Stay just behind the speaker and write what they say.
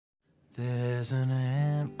There's an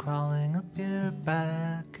ant crawling up your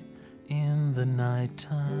back in the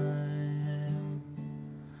nighttime.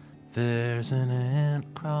 There's an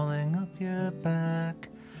ant crawling up your back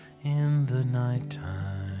in the nighttime.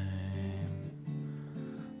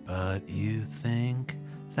 But you think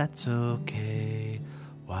that's okay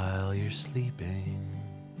while you're sleeping.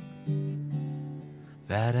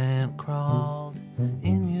 That ant crawled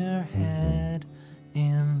in your head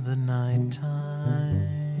in the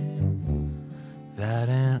nighttime. That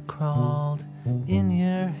ant crawled in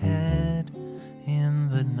your head in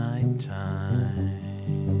the nighttime.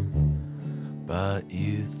 But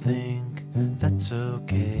you think that's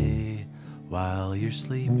okay while you're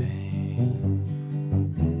sleeping.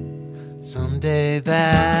 Someday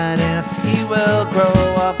that ant, he will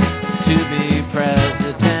grow up to be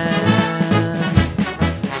president.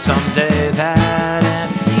 Someday that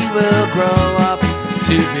ant, he will grow up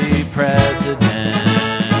to be president.